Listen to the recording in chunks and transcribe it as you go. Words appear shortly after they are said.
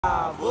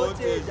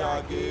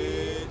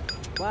Voltagecomedy.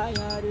 Why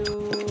are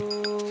you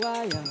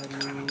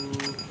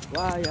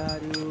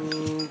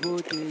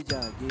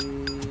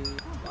Voltagecomedy?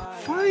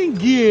 Fine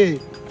girl.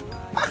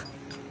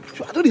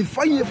 I don't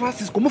find you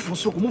fast. Come on for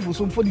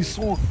some for the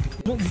song.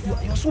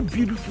 You're so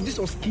beautiful. This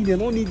your skin. I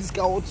don't need this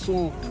guy hot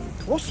song.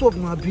 What's up,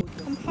 Nabi?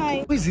 I'm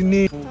fine. What is the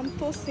name? I'm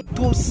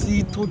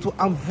Toto.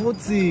 I'm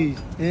Voltage.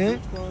 Eh?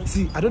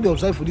 See, I don't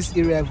observe for this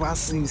area ever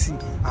since. See,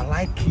 I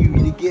like you.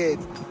 You get.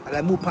 I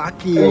like more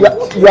parking. You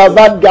are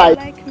that guy. You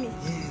like me?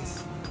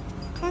 Yes.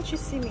 Can't you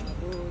see me?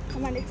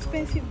 I'm an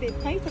expensive babe.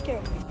 Can you take care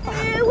of me?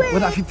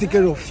 What if I take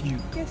care of you?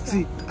 Yes, sir.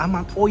 See, I'm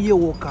an oil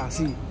worker.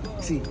 See,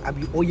 I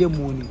be oil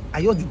money. I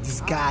use the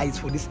disguise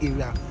for this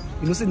area.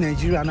 You know, say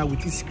Nigeria now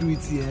with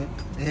insecurity,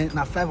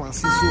 now 5 and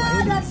 6. So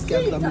I use the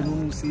disguise that me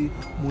no say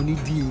money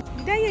deal.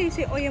 Did I hear you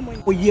say oil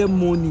money? Oil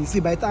money. See,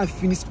 by the time I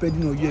finish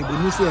spending on you,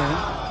 but no say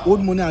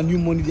old money and new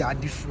money they are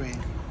different.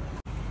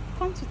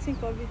 Come to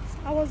think of it,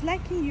 I was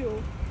liking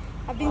you.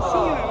 I've been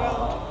seeing you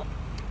around.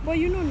 But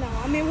you know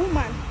now, I'm a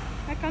woman.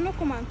 I cannot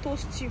come and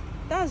toast you.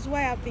 That's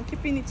why I've been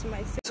keeping it to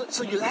myself.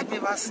 So you like me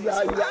ever since?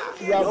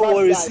 Don't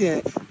worry,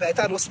 see, by the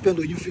time I don't spend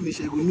on you finish,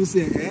 I go no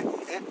say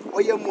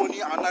oil money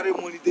and other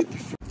money they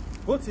different.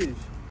 Voltage.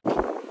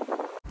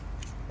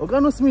 Oga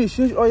no see me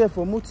change oil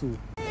for motor.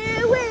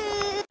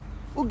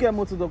 Who get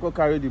motor don't go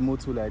carry the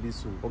motor like this?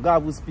 So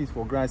Oga have speed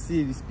for ground.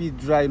 See the speed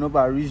dry,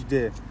 never reach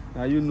there.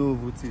 Now you know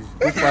Voltage.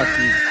 Go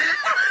party.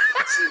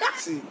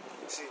 See.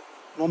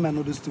 No man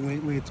know those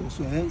things when you talk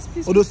so,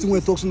 all those things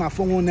when you talk so na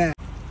phone on there.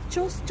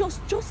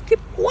 Just keep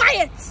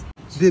quiet.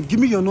 Dave, give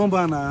me your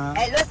number now.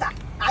 Hello, sir.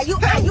 Are you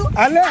mad?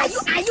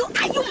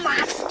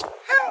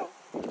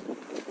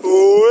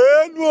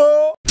 Oh,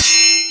 no.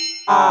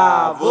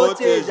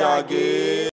 Voltagecomedy.